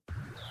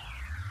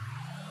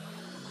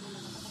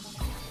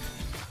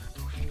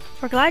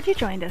We're glad you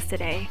joined us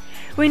today.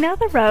 We know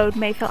the road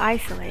may feel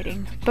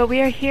isolating, but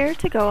we are here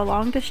to go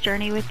along this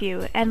journey with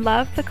you and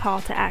love the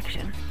call to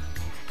action.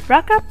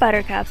 Ruck Up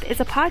Buttercup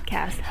is a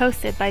podcast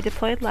hosted by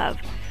Deployed Love,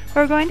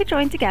 where we're going to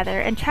join together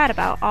and chat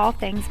about all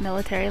things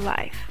military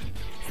life.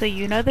 So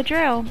you know the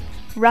drill.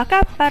 Ruck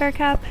Up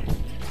Buttercup!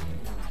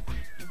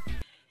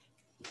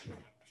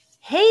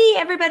 Hey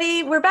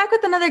everybody, we're back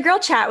with another girl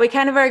chat. We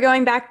kind of are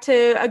going back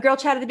to a girl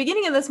chat at the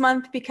beginning of this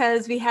month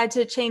because we had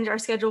to change our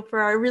schedule for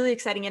our really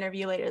exciting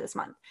interview later this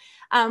month.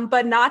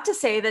 But not to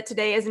say that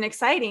today isn't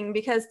exciting,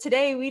 because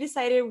today we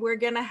decided we're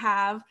going to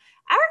have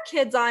our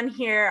kids on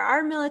here,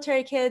 our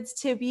military kids,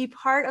 to be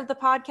part of the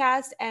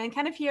podcast and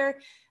kind of hear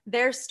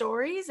their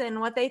stories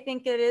and what they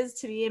think it is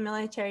to be a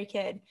military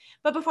kid.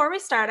 But before we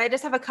start, I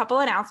just have a couple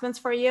announcements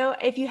for you.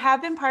 If you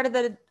have been part of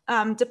the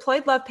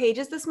Deployed Love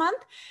pages this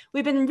month,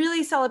 we've been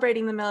really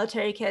celebrating the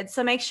military kids.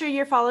 So make sure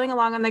you're following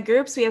along on the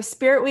groups. We have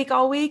Spirit Week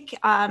all week.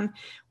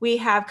 We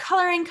have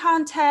coloring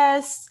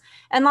contests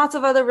and lots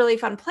of other really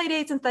fun play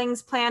dates and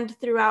things planned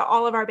throughout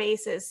all of our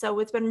bases. So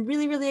it's been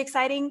really, really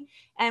exciting.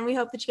 And we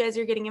hope that you guys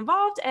are getting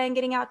involved and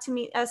getting out to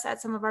meet us at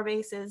some of our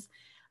bases.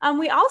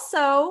 We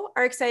also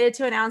are excited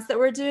to announce that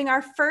we're doing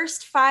our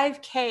first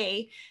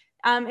 5K.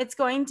 It's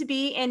going to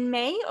be in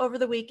May over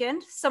the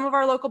weekend. Some of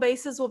our local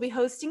bases will be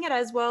hosting it,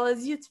 as well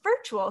as it's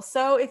virtual.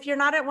 So if you're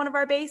not at one of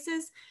our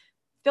bases,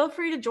 feel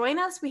free to join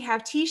us. We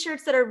have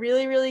t-shirts that are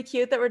really, really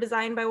cute that were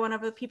designed by one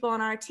of the people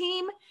on our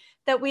team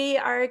that we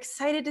are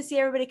excited to see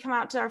everybody come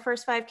out to our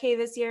first 5K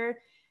this year.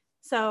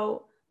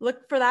 So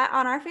look for that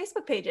on our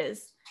Facebook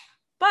pages.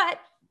 But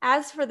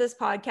as for this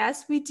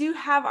podcast, we do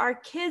have our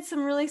kids,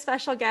 some really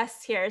special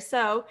guests here.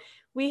 So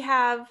we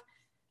have,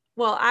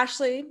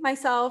 Ashley,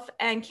 myself,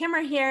 and Kim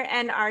are here,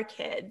 and our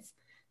kids.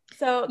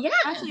 So yeah.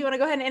 Ashley, you want to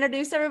go ahead and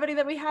introduce everybody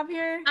that we have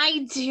here?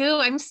 I do.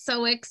 I'm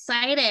so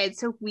excited.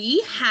 So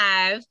we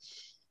have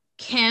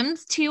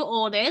Kim's two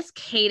oldest,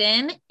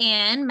 Kaden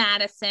and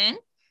Madison.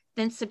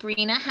 Then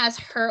Sabrina has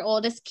her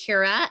oldest,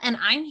 Kira, and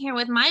I'm here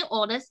with my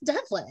oldest,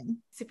 Devlin.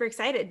 Super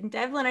excited.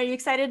 Devlin, are you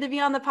excited to be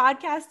on the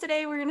podcast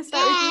today? We're going to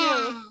start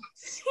with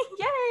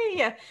you.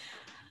 Yay!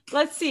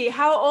 Let's see.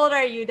 How old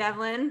are you,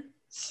 Devlin?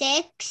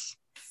 6.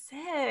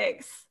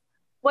 6.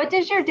 What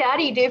does your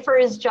daddy do for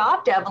his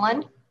job,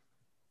 Devlin?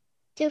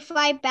 To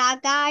fight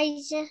bad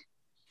guys.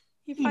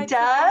 He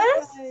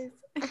does?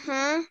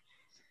 Uh-huh.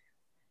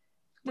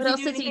 What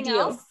else does he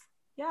do?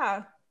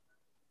 Yeah.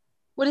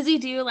 What does he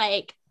do,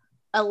 like,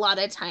 a lot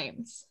of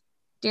times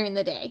during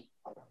the day?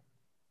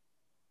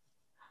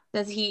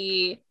 Does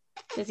he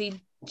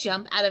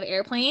jump out of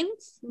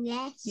airplanes?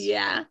 Yes.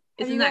 Yeah.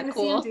 Isn't that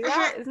cool?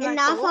 And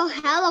also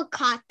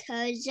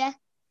helicopters.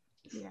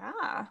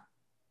 Yeah.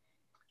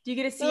 Do you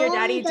get to see your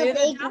daddy do the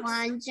big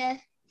ones?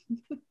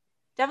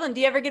 Devlin,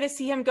 do you ever get to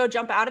see him go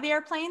jump out of the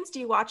airplanes? Do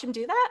you watch him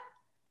do that?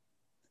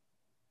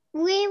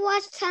 We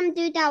watched him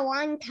do that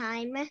one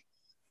time.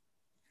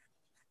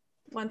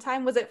 One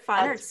time? Was it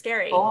fun or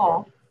scary?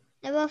 Cool.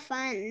 It was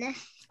fun.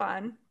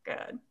 Fun.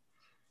 Good.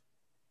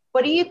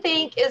 What do you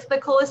think is the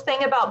coolest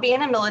thing about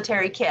being a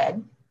military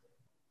kid?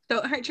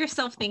 Don't hurt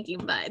yourself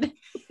thinking, bud.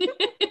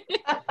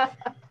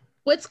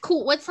 What's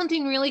cool? What's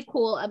something really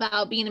cool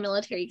about being a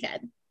military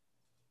kid?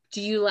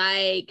 Do you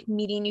like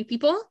meeting new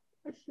people?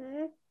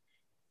 Mm-hmm.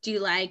 Do you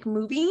like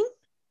moving?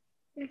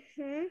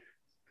 Mm-hmm.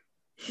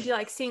 Do you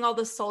like seeing all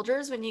the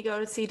soldiers when you go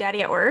to see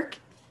Daddy at work?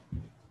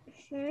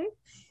 Mm-hmm.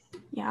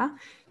 Yeah.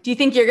 Do you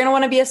think you're going to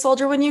want to be a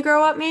soldier when you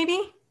grow up,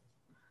 maybe?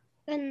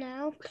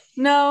 No.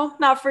 No,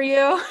 not for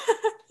you.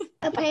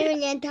 A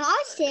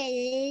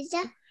paleontologist.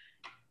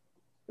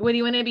 What do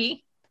you want to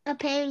be? A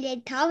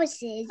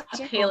paleontologist.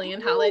 A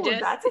paleontologist. Ooh,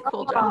 that's a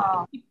cool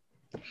job.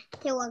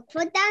 They look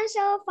for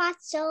dinosaur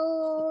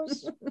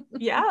fossils.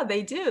 Yeah,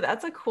 they do.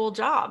 That's a cool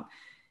job.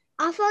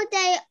 Also,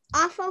 they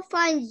also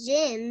find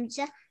gems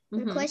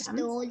and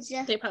crystals.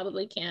 They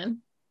probably can.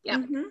 Yeah.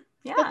 Mm-hmm.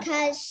 Yeah.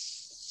 Because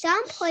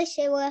some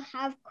places will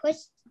have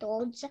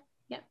crystals.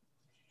 Yeah.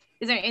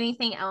 Is there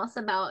anything else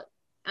about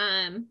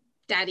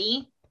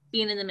Daddy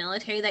being in the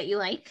military that you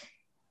like?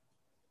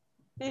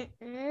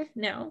 Mm-mm.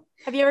 No.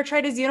 Have you ever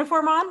tried his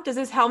uniform on? Does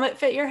his helmet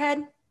fit your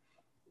head?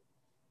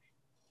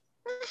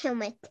 A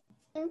helmet.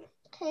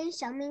 Can you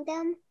show me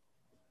them?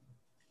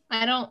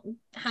 I don't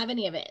have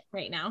any of it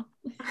right now.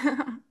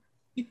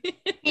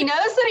 He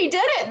knows that he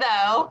did it,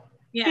 though.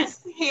 Yeah.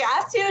 He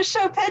asked you to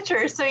show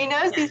pictures, so he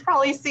knows he's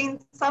probably seen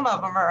some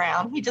of them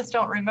around. He just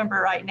don't remember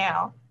right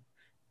now.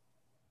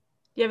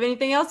 Do you have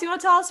anything else you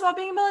want to tell us about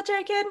being a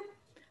military kid?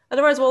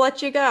 Otherwise, we'll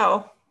let you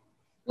go.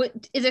 What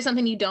is there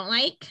something you don't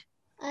like?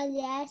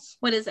 Yes.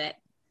 What is it?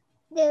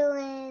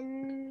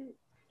 Doing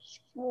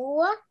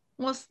school.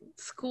 Well,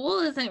 school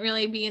isn't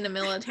really being a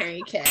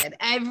military kid.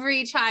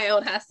 Every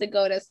child has to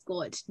go to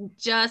school. It's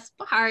just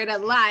part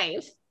of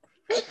life.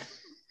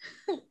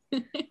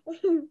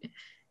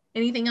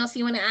 Anything else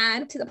you want to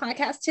add to the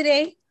podcast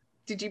today?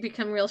 Did you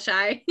become real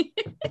shy?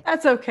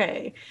 That's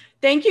okay.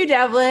 Thank you,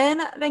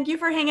 Devlin. Thank you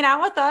for hanging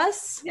out with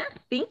us. Yeah.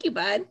 Thank you,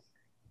 bud.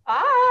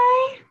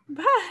 Bye.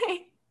 Bye.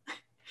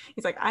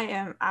 He's like, I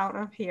am out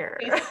of here.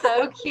 He's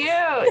so cute.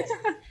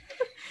 All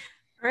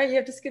right, you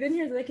have to scoot in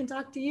here so they can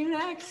talk to you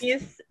next.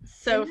 He's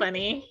so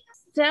funny.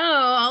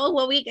 So,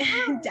 well,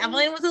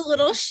 Devlin was a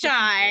little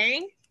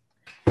shy,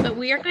 but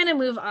we are going to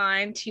move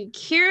on to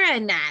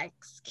Kira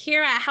next.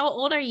 Kira, how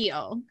old are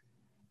you?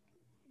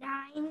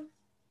 9.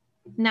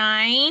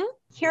 9?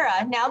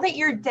 Kira, now that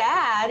your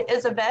dad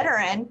is a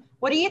veteran,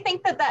 what do you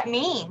think that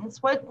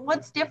means?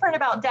 What's different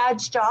about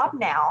Dad's job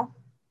now?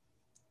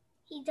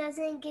 He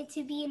doesn't get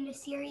to be in a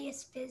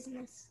serious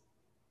business.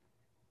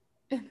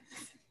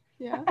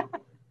 Yeah.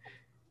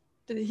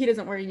 He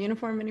doesn't wear a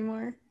uniform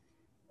anymore.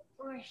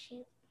 Or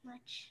shoot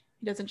much.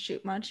 He doesn't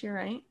shoot much. You're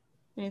right.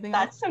 Anything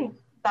That's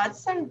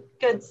else? some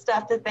good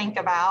stuff to think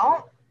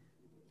about.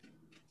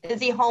 Is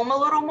he home a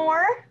little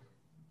more?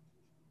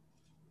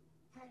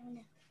 I don't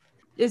know.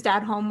 Is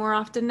Dad home more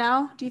often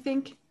now, do you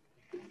think?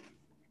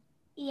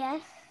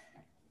 Yes.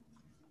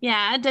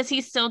 Yeah. Does he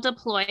still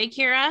deploy,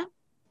 Kira?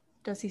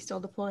 Does he still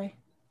deploy?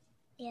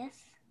 Yes.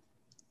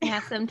 Yeah,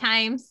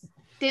 sometimes.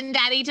 Didn't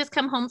Daddy just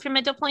come home from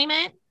a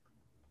deployment?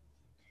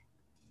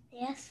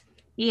 Yes.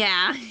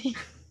 Yeah.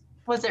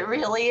 Was it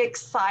really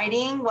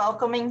exciting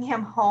welcoming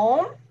him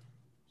home?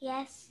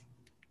 Yes.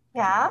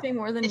 Yeah. Say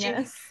more than Did you-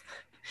 yes.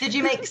 Did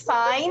you make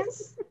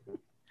signs?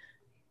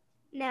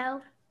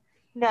 No.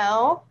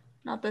 No.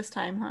 Not this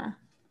time, huh?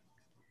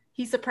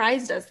 He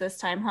surprised us this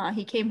time, huh?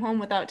 He came home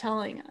without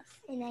telling us.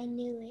 And I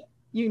knew it.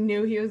 You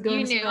knew he was going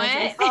You to knew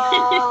surprise it.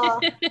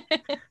 us.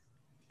 Oh.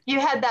 You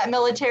had that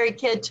military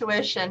kid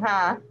tuition,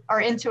 huh?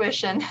 Or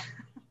intuition.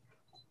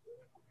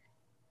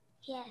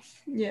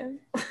 Yes. Yeah.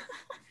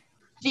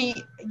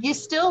 You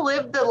still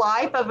live the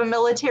life of a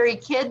military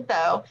kid,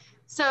 though.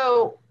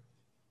 So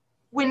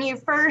when you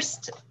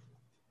first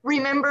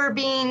remember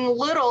being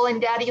little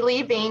and Daddy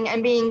leaving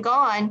and being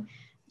gone,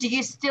 do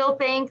you still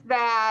think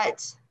that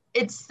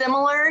it's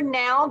similar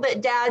now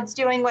that Dad's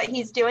doing what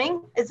he's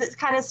doing? Is it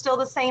kind of still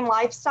the same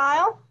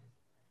lifestyle?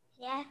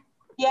 Yeah.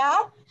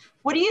 Yeah?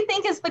 What do you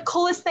think is the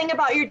coolest thing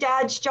about your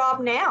dad's job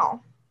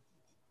now?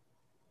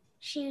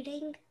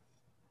 Shooting.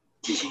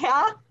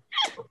 Yeah?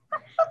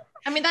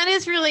 I mean, that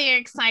is really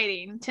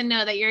exciting to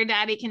know that your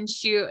daddy can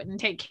shoot and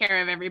take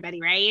care of everybody,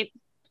 right?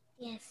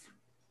 Yes.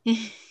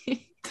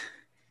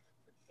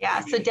 Yeah,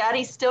 so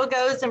Daddy still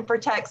goes and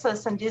protects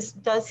us and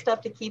just does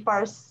stuff to keep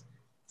us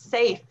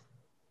safe,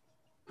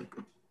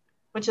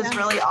 which is Yeah.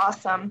 really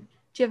awesome.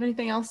 Do you have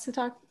anything else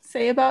to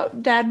say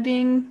about Dad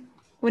being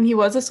when he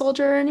was a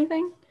soldier or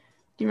anything?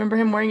 Do you remember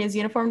him wearing his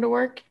uniform to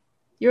work?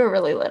 You were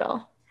really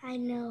little. I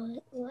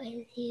know what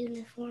his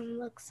uniform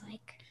looks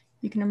like.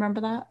 You can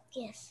remember that?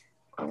 Yes.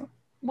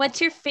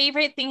 What's your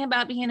favorite thing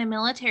about being a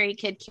military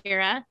kid,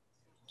 Kira?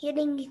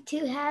 Getting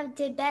to have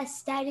the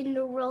best dad in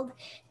the world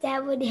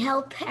that would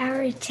help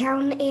our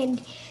town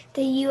and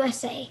the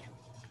USA.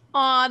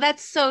 Oh,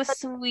 that's so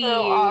sweet.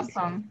 So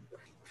awesome.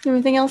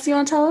 Anything else you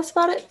want to tell us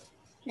about it?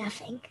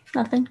 Nothing.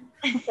 Nothing.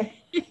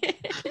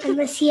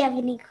 Unless you have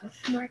any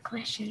more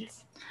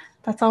questions.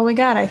 That's all we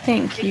got, I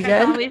think. You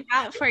That's all good? we've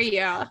got for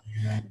you.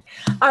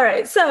 All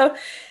right. So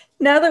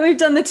now that we've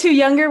done the 2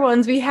 younger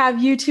ones, we have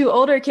you 2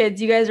 older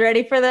kids. You guys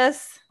ready for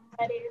this?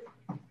 Ready?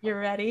 You're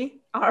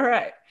ready? All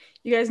right.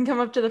 You guys can come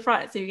up to the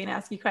front so you can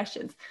ask you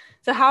questions.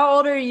 So how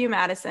old are you,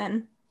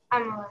 Madison?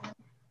 I'm 11.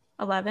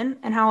 11.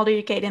 And how old are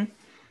you, Caden?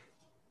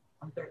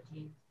 I'm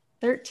 13.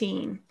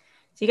 13.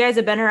 So you guys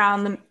have been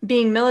around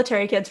being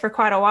military kids for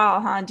quite a while,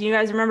 huh? Do you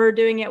guys remember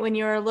doing it when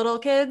you were little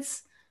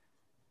kids?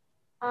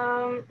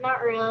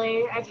 Not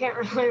really. I can't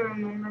really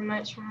remember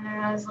much from when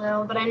I was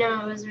little, but I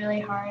know it was really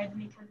hard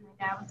because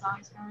my dad was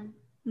always gone.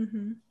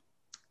 Mm-hmm.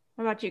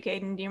 What about you,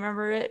 Caden? Do you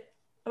remember it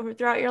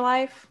throughout your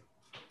life?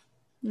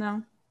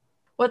 No.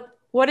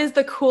 What is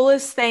the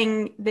coolest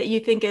thing that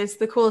you think is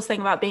the coolest thing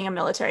about being a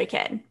military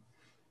kid?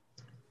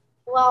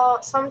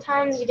 Well,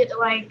 sometimes you get to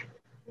like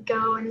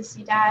go and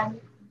see dad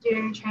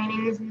doing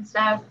trainings and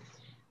stuff.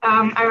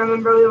 I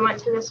remember we went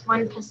to this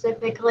one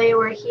specifically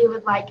where he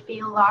would like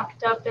be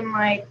locked up in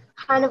like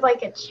kind of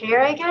like a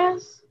chair, I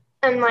guess.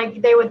 And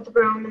like they would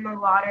throw him in the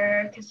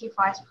water because he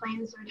flies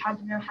planes, so he had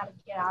to know how to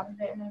get out of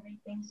it and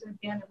everything. So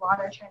he'd be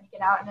underwater trying to get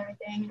out and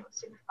everything. And it was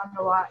super fun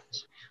to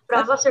watch. But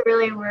I was also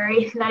really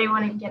worried that he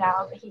wouldn't get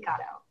out, but he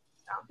got out.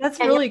 So. That's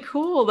And really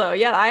cool, though.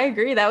 Yeah, I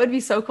agree. That would be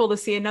so cool to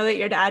see and know that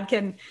your dad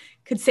could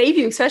save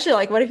you, especially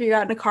like what if you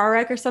got in a car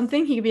wreck or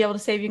something? He could be able to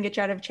save you and get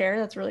you out of a chair.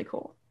 That's really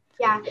cool.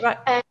 Yeah, Right.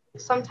 and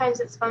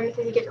sometimes it's fun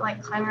because you get to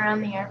like climb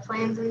around the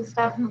airplanes and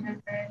stuff.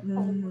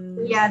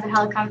 Mhm. Yeah, the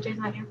helicopters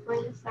on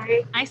airplanes.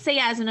 Sorry. I say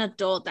as an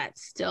adult,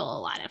 that's still a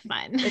lot of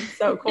fun. It's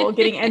so cool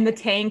getting in the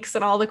tanks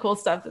and all the cool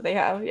stuff that they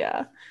have.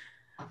 Yeah.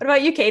 What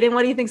about you, Caden?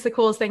 What do you think is the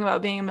coolest thing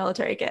about being a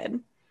military kid?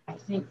 I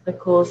think the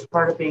coolest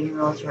part of being a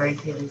military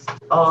kid is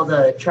all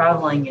the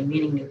traveling and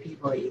meeting new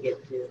people that you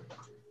get to do.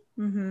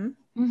 Mm-hmm.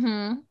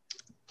 Mm-hmm.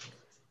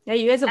 Yeah,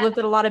 you guys have lived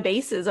at a lot of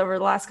bases over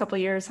the last couple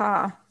of years,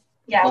 huh?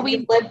 Yeah, Well,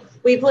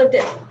 we've lived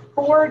at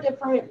 4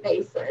 different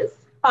bases.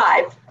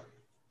 5.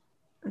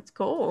 That's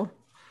cool.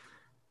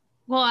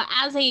 Well,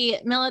 as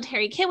a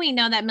military kid, we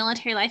know that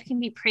military life can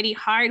be pretty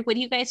hard. What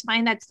do you guys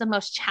find that's the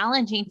most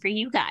challenging for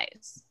you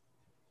guys?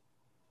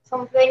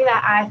 Something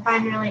that I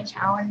find really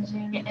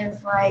challenging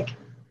is like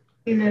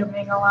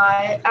moving a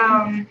lot.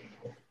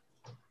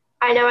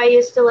 I know I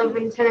used to live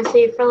in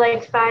Tennessee for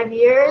like 5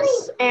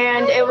 years,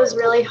 and it was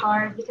really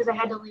hard because I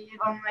had to leave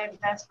all my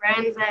best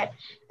friends that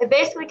I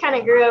basically kind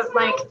of grew up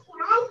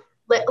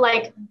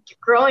like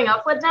growing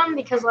up with them,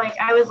 because like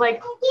I was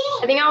like,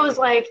 I think I was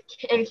like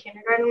in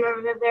kindergarten when I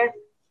moved there,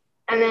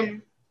 and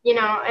then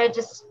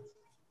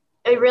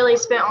I really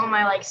spent all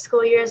my like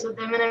school years with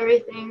them and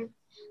everything,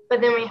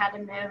 but then we had to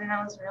move, and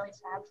that was really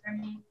sad for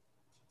me.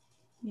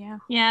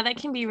 Yeah, that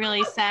can be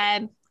really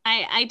sad.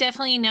 I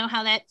definitely know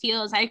how that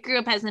feels. I grew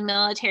up as a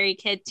military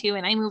kid too,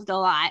 and I moved a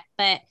lot,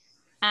 but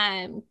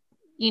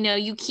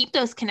you keep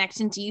those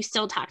connections. Do you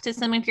still talk to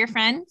some of your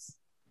friends?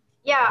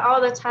 Yeah,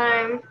 all the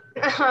time.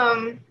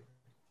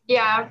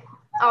 Yeah,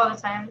 all the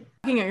time.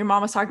 Your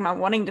mom was talking about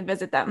wanting to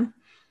visit them.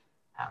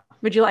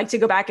 Would you like to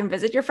go back and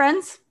visit your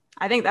friends?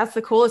 I think that's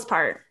the coolest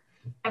part.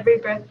 Every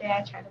birthday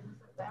I try to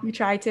visit them. You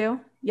try to?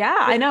 Yeah,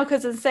 I know,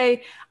 because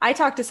I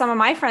talked to some of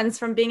my friends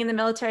from being in the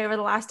military over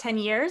the last 10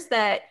 years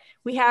that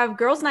we have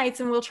girls' nights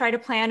and we'll try to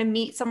plan and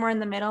meet somewhere in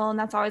the middle. And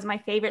that's always my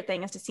favorite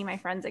thing, is to see my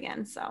friends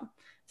again. So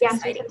yeah,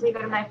 sometimes we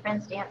go to my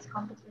friends' dance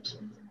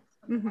competitions.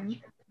 Mm-hmm.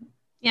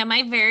 Yeah,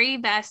 my very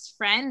best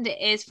friend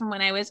is from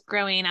when I was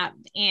growing up,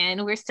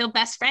 and we're still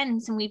best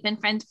friends, and we've been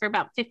friends for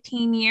about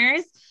 15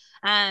 years.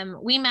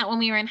 We met when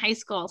we were in high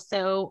school,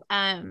 so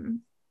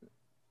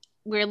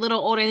we're a little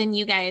older than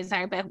you guys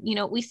are, but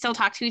we still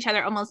talk to each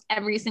other almost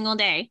every single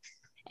day.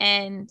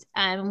 And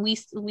we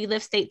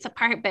live states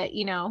apart, but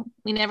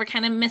we never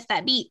kind of miss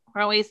that beat.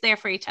 We're always there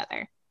for each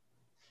other.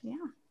 Yeah.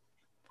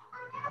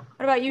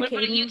 What about you,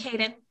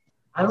 Kaden?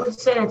 I would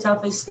say the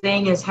toughest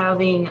thing is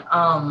having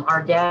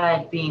our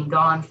dad being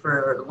gone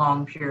for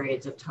long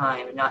periods of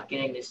time and not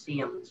getting to see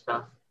him and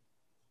stuff.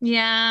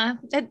 Yeah,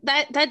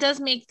 that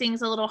does make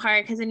things a little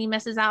hard, because then he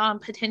misses out on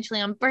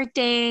potentially on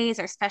birthdays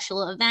or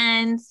special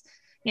events.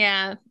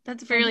 Yeah, that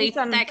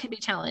could be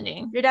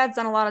challenging. Your dad's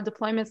done a lot of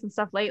deployments and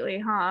stuff lately,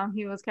 huh?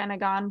 He was kind of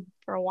gone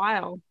for a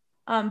while.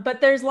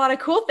 But there's a lot of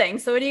cool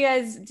things. So what do you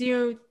guys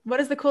do? What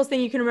is the coolest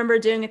thing you can remember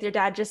doing with your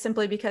dad, just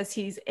simply because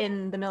he's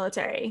in the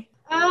military?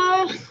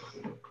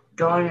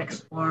 Going and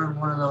exploring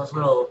one of those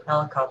little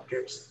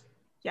helicopters.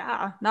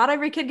 Yeah, not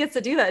every kid gets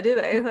to do that, do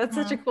they? That's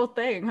such a cool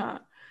thing, huh?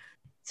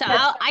 So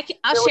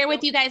I'll share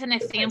with you guys an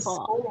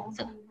example.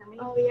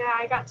 Oh yeah,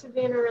 I got to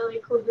be in a really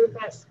cool group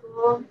at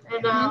school,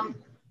 and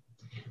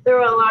there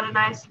were a lot of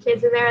nice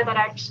kids in there that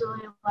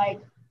actually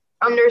like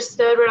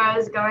understood what I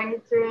was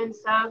going through and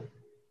stuff.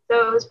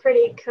 So it was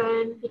pretty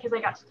good because I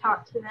got to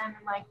talk to them,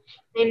 and like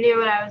they knew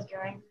what I was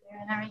going through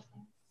and everything.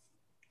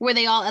 Were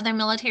they all other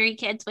military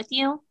kids with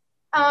you?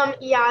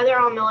 Yeah, they're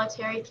all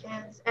military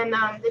kids, and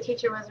the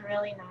teacher was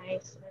really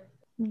nice.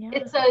 Yeah.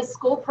 It's a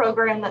school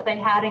program that they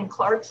had in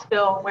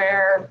Clarksville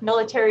where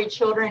military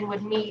children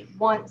would meet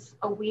once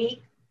a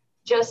week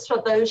just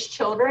for those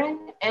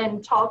children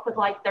and talk with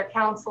like their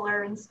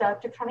counselor and stuff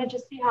to kind of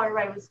just see how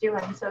everybody was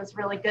doing. So it's a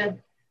really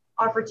good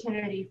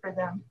opportunity for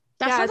them.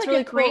 That sounds like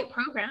really a great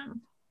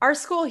program. Our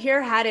school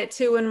here had it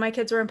too. When my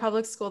kids were in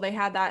public school, they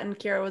had that, and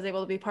Kira was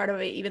able to be part of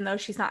it. Even though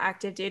she's not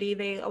active duty,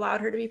 they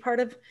allowed her to be part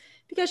of,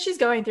 because she's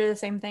going through the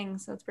same thing.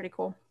 So it's pretty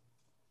cool.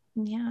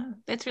 Yeah,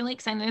 that's really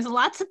exciting. There's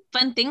lots of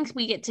fun things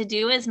we get to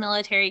do as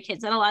military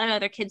kids that a lot of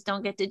other kids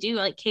don't get to do.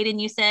 Like Kaden,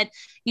 you said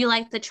you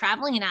like the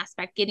traveling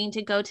aspect, getting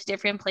to go to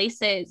different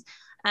places.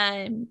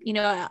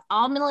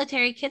 All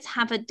military kids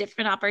have a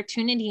different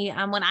opportunity.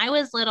 When I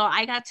was little,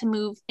 I got to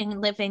move and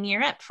live in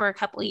Europe for a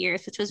couple of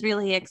years, which was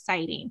really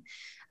exciting.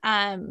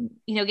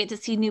 Get to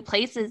see new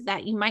places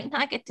that you might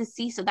not get to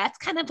see. So that's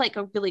kind of like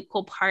a really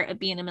cool part of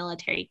being a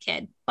military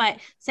kid. But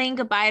saying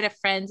goodbye to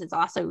friends is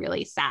also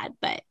really sad,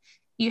 but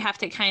you have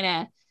to kind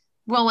of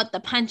roll with the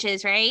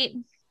punches, right?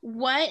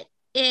 What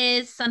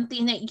is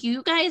something that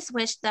you guys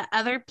wish that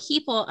other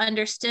people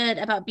understood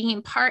about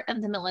being part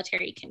of the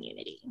military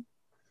community?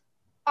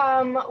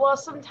 Well,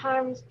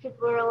 sometimes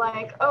people are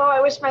like, oh, I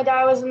wish my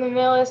dad was in the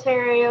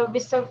military. It would be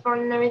so fun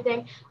and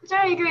everything, which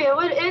I agree.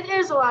 It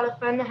is a lot of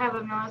fun to have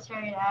a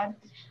military dad.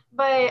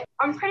 But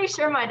I'm pretty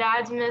sure my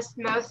dad's missed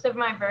most of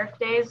my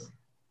birthdays.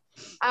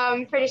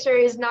 I'm pretty sure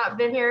he's not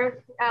been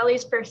here at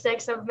least for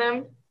 6 of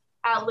them,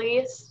 at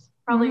least.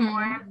 Probably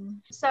more.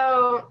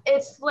 So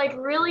it's like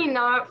really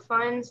not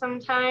fun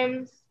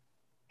sometimes.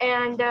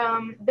 And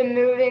the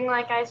moving,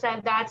 like I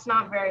said, that's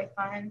not very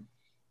fun.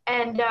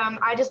 And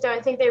I just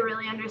don't think they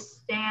really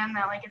understand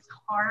that like it's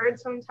hard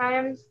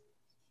sometimes,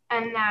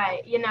 and that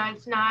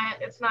it's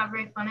not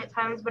very fun at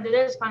times, but it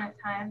is fun at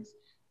times.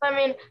 So I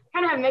mean, I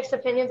kind of have mixed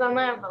opinions on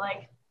that, but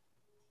like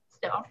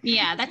still.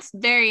 Yeah, that's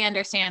very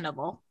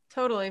understandable.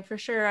 Totally, for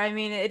sure. I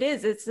mean,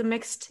 it's a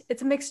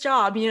mixed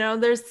job,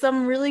 there's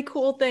some really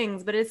cool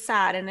things, but it's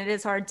sad, and it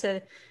is hard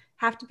to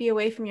have to be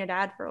away from your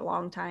dad for a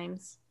long time.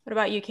 What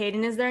about you,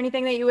 Kaden? Is there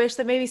anything that you wish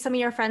that maybe some of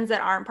your friends that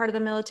aren't part of the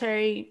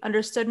military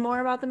understood more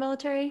about the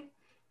military?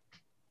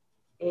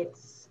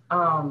 It's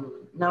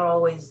not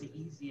always the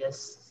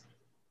easiest.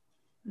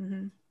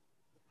 Mm-hmm.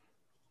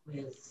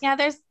 Yeah,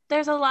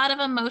 there's a lot of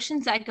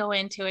emotions that go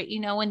into it.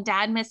 When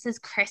dad misses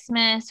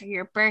Christmas or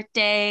your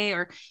birthday,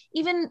 or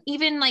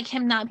even like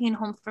him not being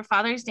home for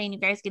Father's Day and you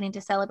guys getting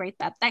to celebrate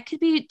that could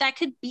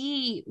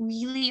be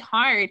really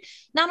hard,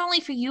 not only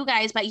for you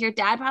guys, but your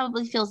dad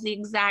probably feels the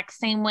exact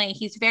same way.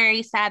 He's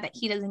very sad that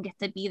he doesn't get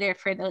to be there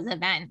for those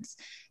events.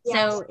 Yes.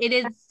 So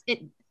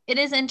it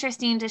is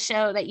interesting to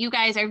show that you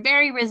guys are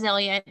very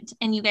resilient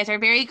and you guys are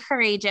very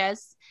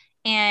courageous.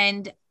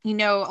 And, a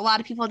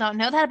lot of people don't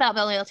know that about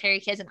military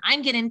kids. And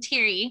I'm getting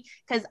teary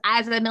because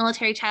as a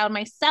military child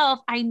myself,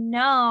 I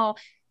know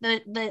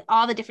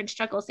all the different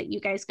struggles that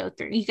you guys go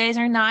through. You guys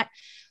are not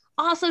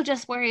also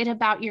just worried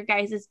about your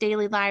guys'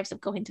 daily lives of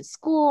going to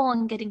school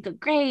and getting good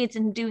grades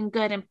and doing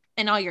good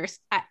and all your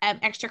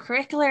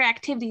extracurricular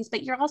activities,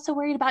 but you're also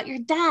worried about your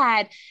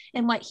dad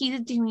and what he's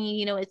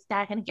doing. Is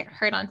dad going to get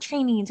hurt on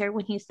trainings or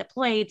when he's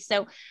deployed?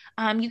 So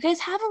you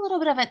guys have a little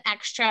bit of an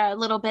extra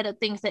little bit of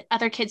things that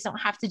other kids don't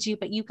have to do,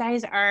 but you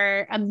guys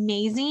are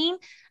amazing.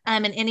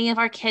 And any of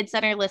our kids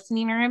that are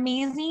listening are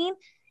amazing.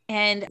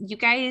 And you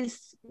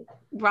guys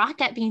rock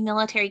at being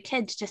military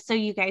kids, just so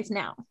you guys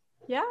know.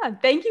 Yeah.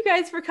 Thank you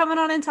guys for coming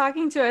on and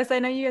talking to us. I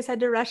know you guys had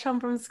to rush home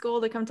from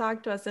school to come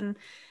talk to us, and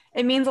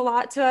it means a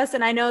lot to us.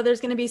 And I know there's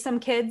going to be some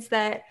kids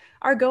that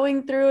are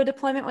going through a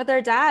deployment with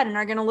their dad and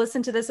are going to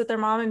listen to this with their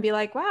mom and be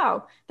like,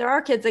 wow, there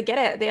are kids that get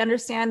it. They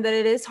understand that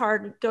it is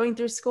hard going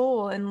through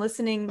school and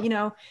listening,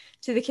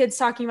 to the kids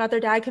talking about their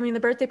dad coming to the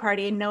birthday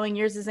party and knowing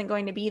yours isn't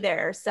going to be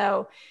there.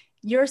 So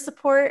your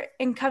support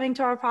in coming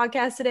to our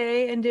podcast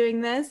today and doing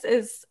this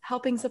is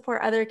helping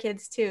support other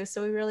kids too.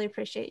 So we really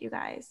appreciate you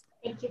guys.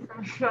 Thank you for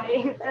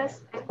inviting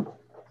us.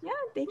 Yeah,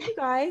 thank you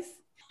guys.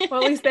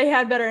 Well, at least they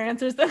had better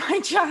answers than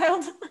my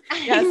child.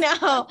 Yes.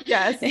 I know.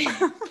 Yes.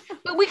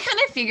 But we kind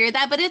of figured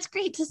that, but it's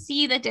great to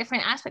see the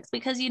different aspects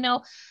because,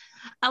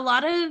 a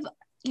lot of,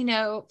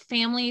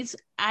 families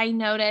I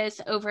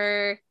notice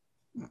over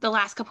the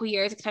last couple of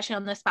years, especially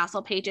on the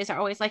spousal pages, are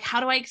always like, how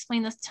do I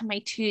explain this to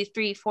my 2,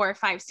 3, 4,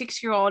 5,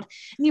 6-year-old?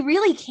 And you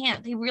really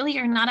can't. They really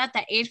are not at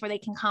that age where they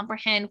can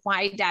comprehend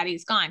why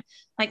daddy's gone.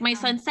 Like my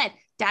son said,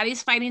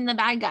 daddy's fighting the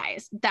bad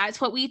guys. That's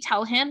what we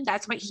tell him.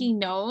 That's what he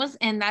knows.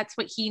 And that's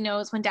what he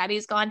knows when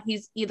daddy's gone.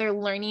 He's either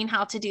learning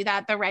how to do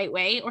that the right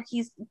way or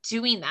he's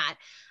doing that.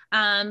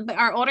 But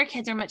our older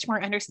kids are much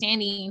more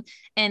understanding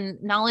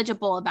and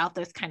knowledgeable about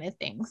those kind of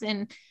things.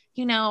 And,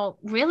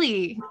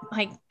 really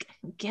like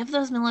give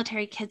those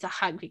military kids a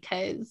hug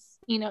because,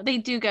 they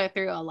do go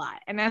through a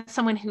lot. And as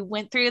someone who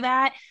went through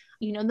that,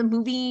 the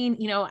moving,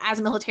 as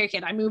a military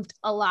kid, I moved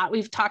a lot.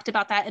 We've talked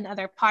about that in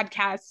other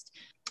podcasts.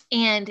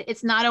 And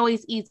it's not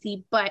always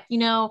easy, but,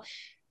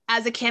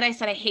 as a kid, I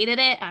said I hated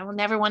it. I will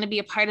never want to be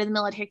a part of the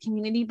military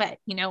community, but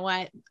you know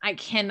what? I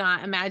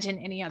cannot imagine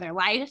any other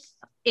life.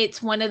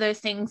 It's one of those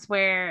things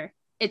where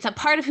it's a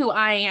part of who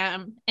I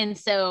am. And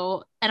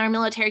our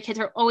military kids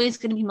are always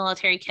going to be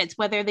military kids,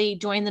 whether they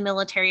join the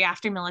military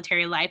after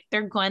military life,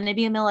 they're going to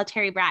be a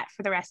military brat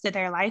for the rest of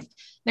their life.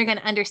 They're going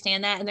to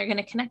understand that and they're going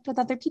to connect with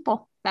other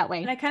people that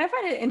way. And I kind of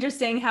find it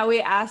interesting how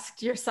we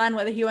asked your son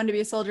whether he wanted to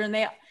be a soldier, and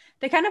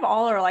they kind of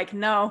all are like,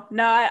 no,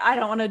 I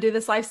don't want to do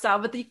this lifestyle,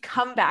 but they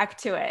come back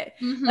to it.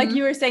 Mm-hmm. Like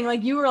you were saying,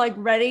 like you were like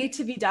ready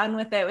to be done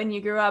with it when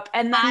you grew up.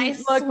 And then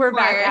we're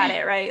back at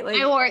it, right?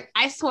 Like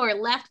I swore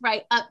left,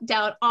 right, up,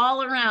 down,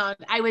 all around.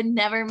 I would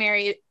never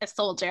marry a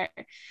soldier.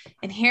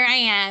 And here I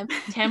am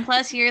 10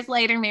 plus years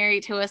later,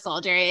 married to a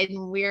soldier,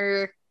 and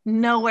we're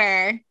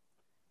nowhere.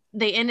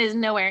 The end is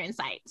nowhere in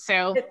sight.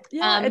 So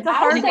it's a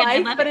hard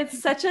life, but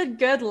it's such a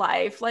good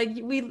life. Like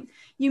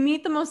you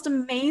meet the most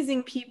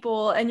amazing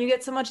people and you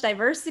get so much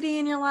diversity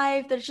in your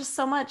life. There's just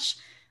so much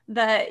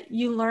that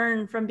you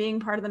learn from being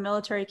part of the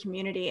military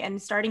community,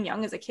 and starting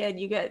young as a kid,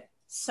 you get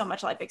so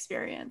much life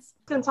experience.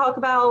 Can talk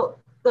about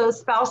the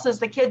spouses.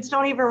 The kids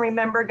don't even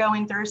remember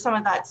going through some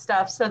of that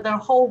stuff. So the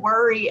whole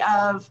worry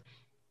of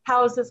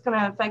how is this going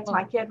to affect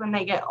my kid when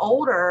they get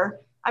older?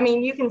 I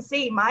mean, you can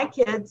see my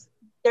kids,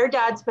 their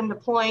dad's been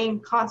deploying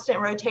constant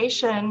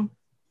rotation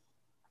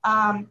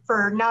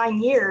for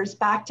 9 years,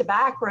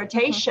 back-to-back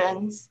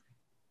rotations,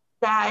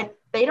 that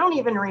they don't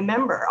even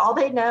remember. All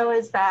they know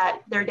is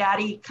that their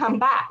daddy come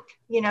back,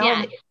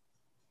 Yeah.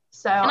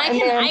 And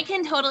I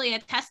can totally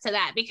attest to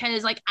that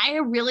because like, I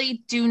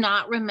really do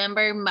not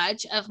remember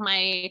much of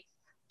my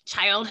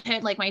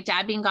childhood, like my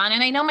dad being gone.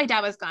 And I know my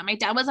dad was gone. My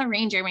dad was a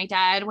Ranger. My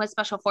dad was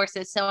Special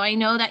Forces. So I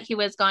know that he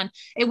was gone.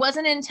 It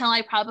wasn't until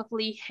I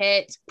probably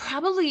hit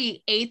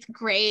 8th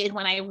grade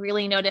when I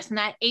really noticed. And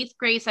that 8th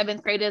grade,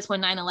 7th grade is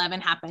when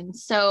 9/11 happened.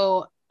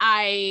 So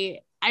I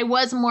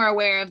was more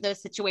aware of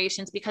those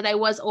situations because I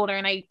was older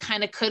and I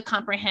kind of could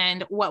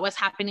comprehend what was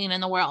happening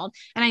in the world.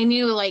 And I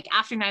knew like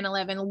after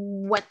 9/11,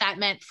 what that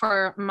meant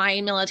for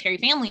my military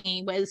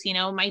family was,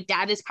 my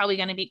dad is probably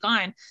going to be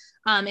gone.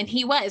 And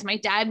he was. My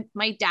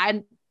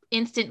dad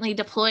instantly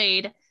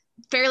deployed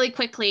fairly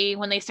quickly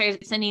when they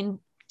started sending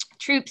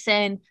troops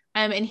in.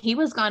 And he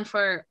was gone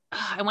for,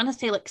 I want to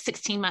say like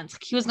 16 months.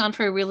 He was gone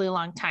for a really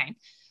long time.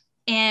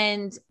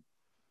 And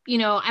you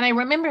know, and I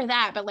remember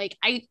that, but like,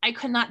 I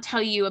could not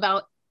tell you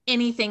about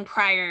anything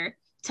prior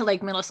to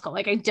like middle school.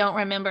 Like, I don't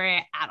remember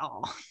it at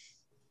all.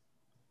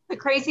 The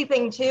crazy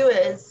thing too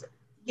is,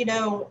 you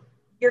know,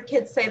 your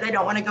kids say they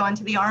don't want to go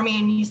into the Army.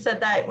 And you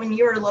said that when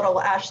you were little,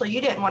 Ashley,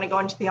 you didn't want to go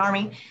into the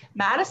Army.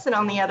 Madison,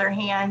 on the other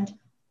hand,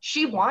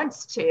 she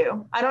wants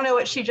to. I don't know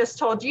what she just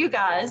told you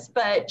guys,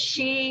 but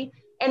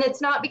and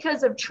it's not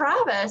because of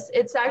Travis,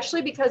 it's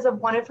actually because of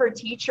one of her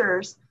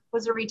teachers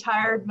was a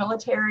retired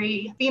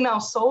military female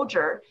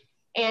soldier.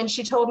 And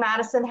she told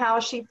Madison how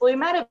she flew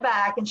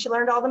medevac and she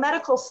learned all the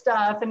medical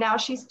stuff, and now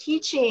she's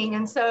teaching.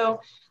 And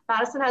so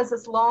Madison has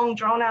this long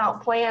drawn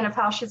out plan of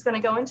how she's going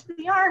to go into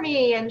the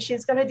Army and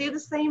she's going to do the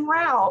same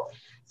route.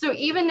 So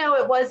even though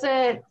it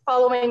wasn't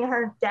following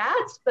her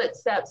dad's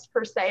footsteps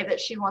per se that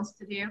she wants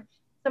to do,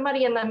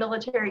 somebody in the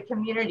military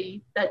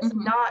community that's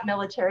not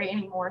military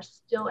anymore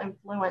still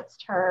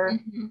influenced her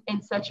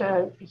in such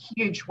a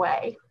huge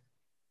way.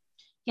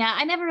 Yeah,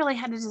 I never really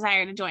had a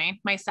desire to join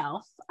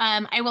myself.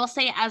 I will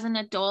say, as an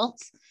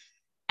adult,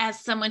 as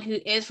someone who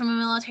is from a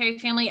military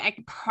family, I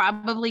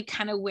probably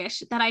kind of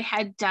wish that I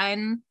had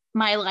done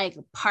my like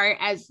part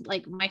as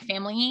like my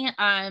family,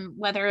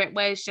 whether it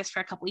was just for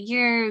a couple of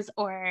years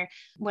or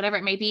whatever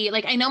it may be.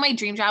 Like, I know my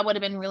dream job would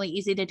have been really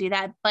easy to do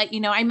that, but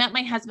you know, I met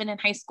my husband in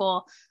high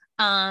school.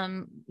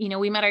 You know,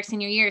 we met our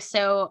senior year.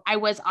 So I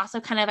was also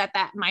kind of at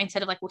that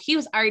mindset of like, well, he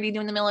was already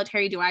doing the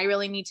military. Do I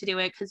really need to do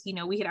it? Cause you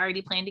know, we had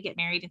already planned to get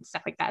married and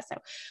stuff like that. So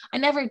I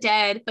never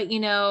did, but you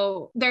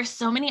know, there's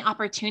so many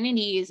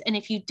opportunities. And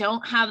if you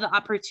don't have the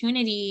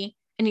opportunity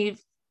and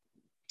you've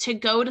to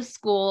go to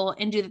school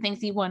and do the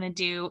things you want to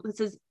do,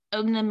 this is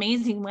an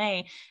amazing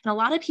way. And a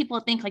lot of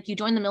people think like you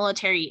join the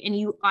military and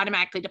you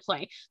automatically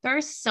deploy. There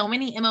are so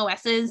many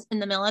MOSs in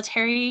the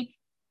military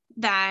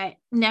that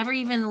never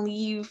even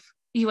leave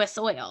US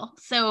soil.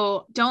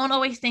 So don't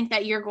always think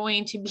that you're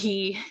going to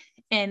be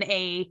in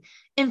a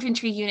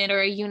infantry unit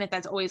or a unit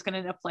that's always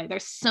going to deploy.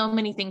 There's so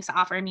many things to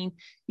offer. I mean,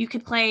 you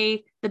could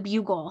play the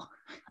bugle,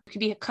 you could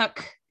be a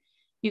cook,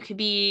 you could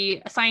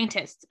be a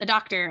scientist, a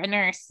doctor, a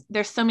nurse.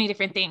 There's so many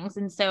different things.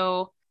 And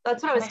so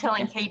that's what I was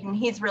telling Caden.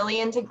 He's really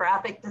into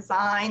graphic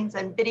designs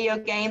and video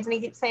games. And he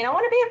keeps saying, I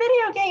want to be a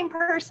video game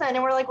person.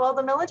 And we're like, well,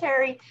 the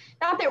military,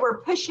 not that we're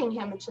pushing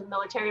him into the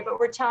military, but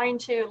we're trying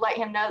to let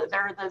him know that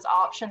there are those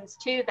options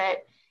too,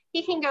 that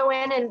he can go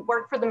in and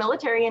work for the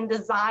military and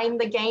design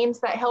the games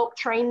that help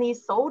train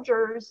these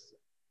soldiers.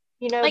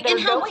 You know, like, and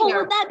how cool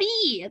would that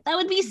be? That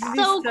would be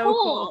so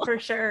cool. For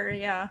sure.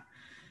 Yeah.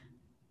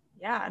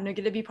 Yeah. And you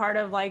get to be part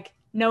of like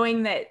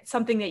knowing that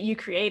something that you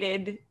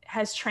created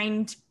has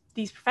trained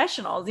these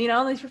professionals, you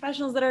know, these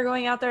professionals that are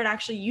going out there and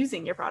actually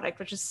using your product,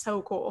 which is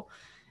so cool.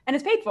 And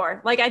it's paid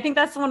for. Like, I think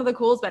that's one of the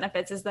coolest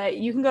benefits is that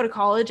you can go to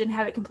college and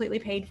have it completely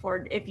paid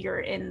for if you're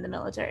in the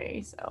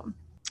military. So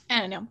I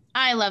don't know.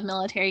 I love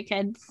military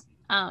kids.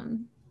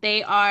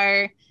 They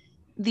are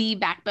the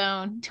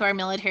backbone to our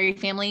military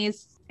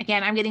families.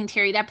 Again, I'm getting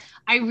teared up.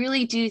 I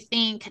really do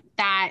think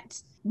that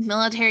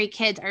military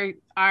kids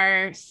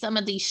are some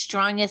of the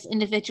strongest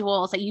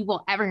individuals that you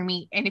will ever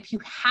meet. And if you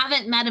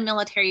haven't met a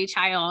military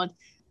child,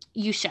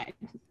 you should.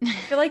 I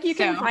feel like you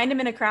can find them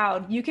in a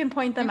crowd. You can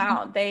point them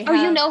out. They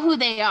you know who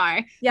they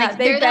are. Yeah, like,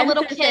 they're the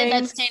little kid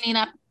that's standing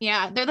up.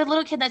 Yeah, they're the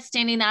little kid that's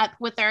standing up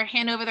with their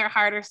hand over their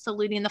heart or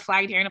saluting the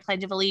flag during a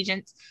Pledge of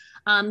Allegiance.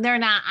 They're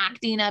not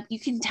acting up. You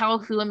can tell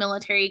who a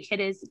military kid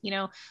is, you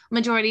know,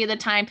 majority of the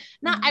time.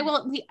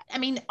 I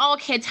mean, all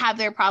kids have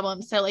their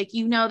problems. So like,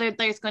 you know, that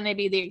there's going to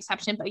be the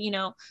exception, but you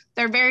know,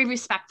 they're very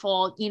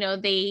respectful. You know,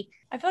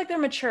 I feel like they're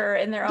mature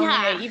in their own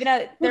way, even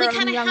at their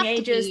own young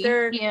ages.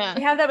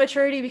 They have that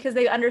maturity because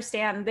they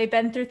understand. They've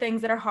been through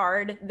things that are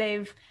hard.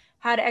 They've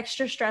had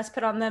extra stress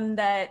put on them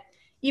that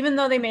even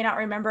though they may not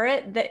remember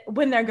it, that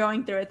when they're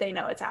going through it, they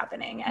know it's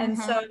happening. And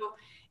so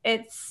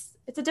it's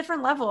a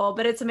different level,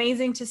 but it's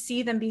amazing to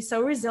see them be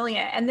so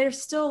resilient. And they're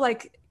still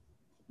like,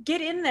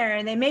 get in there,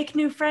 and they make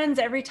new friends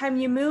every time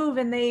you move,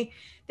 and they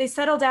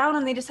settle down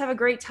and they just have a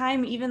great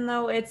time, even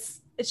though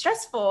it's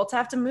stressful to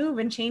have to move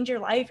and change your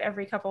life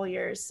every couple of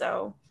years.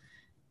 So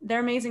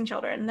they're amazing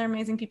children. They're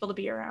amazing people to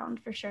be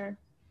around for sure.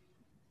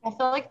 I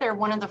feel like they're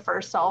one of the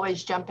first to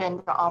always jump in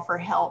to offer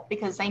help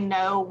because they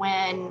know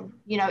when,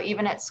 you know,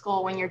 even at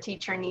school, when your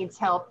teacher needs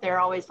help, they're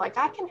always like,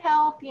 I can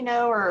help, you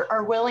know, or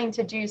are willing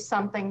to do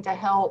something to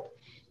help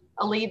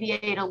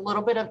alleviate a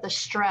little bit of the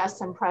stress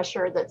and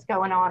pressure that's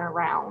going on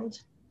around.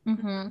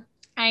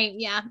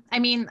 I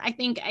mean, I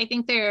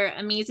think they're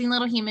amazing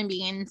little human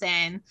beings,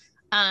 and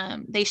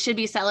they should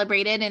be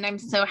celebrated. And I'm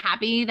so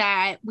happy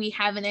that we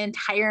have an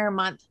entire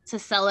month to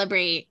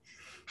celebrate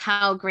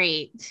how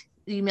great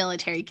the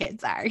military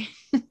kids are.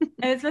 And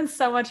it's been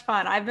so much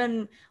fun. I've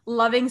been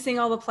loving seeing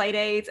all the play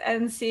dates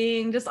and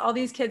seeing just all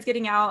these kids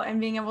getting out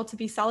and being able to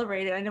be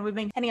celebrated. I know we've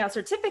been handing out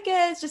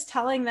certificates, just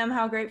telling them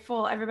how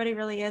grateful everybody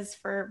really is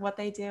for what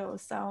they do.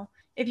 So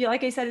if you,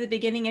 like I said at the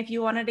beginning, if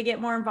you wanted to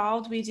get more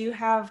involved, we do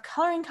have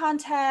coloring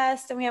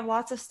contests and we have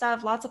lots of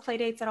stuff, lots of play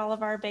dates at all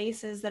of our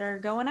bases that are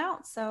going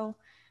out. So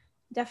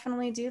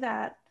definitely do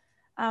that.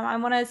 I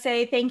want to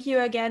say thank you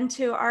again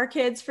to our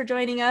kids for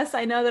joining us.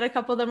 I know that a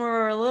couple of them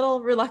were a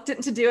little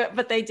reluctant to do it,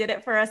 but they did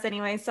it for us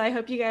anyway. So I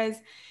hope you guys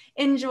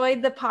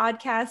enjoyed the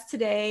podcast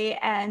today,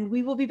 and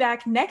we will be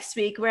back next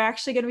week. We're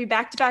actually going to be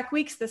back-to-back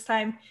weeks this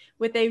time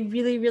with a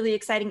really, really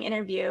exciting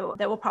interview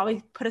that will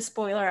probably put a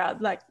spoiler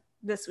out like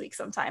this week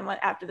sometime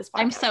after this podcast.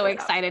 I'm so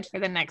excited for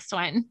the next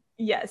one.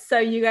 Yes. So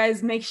you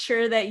guys make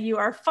sure that you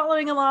are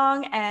following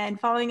along and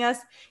following us.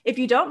 If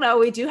you don't know,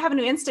 we do have a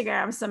new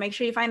Instagram, so make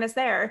sure you find us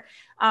there.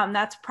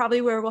 That's probably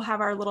where we'll have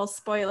our little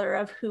spoiler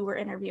of who we're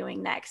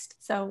interviewing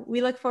next. So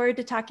we look forward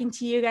to talking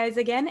to you guys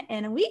again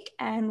in a week,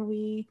 and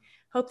we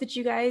hope that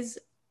you guys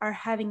are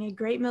having a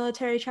great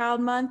Military Child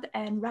Month,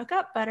 and rock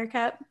up,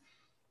 Buttercup.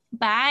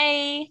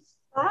 Bye.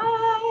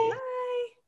 Bye.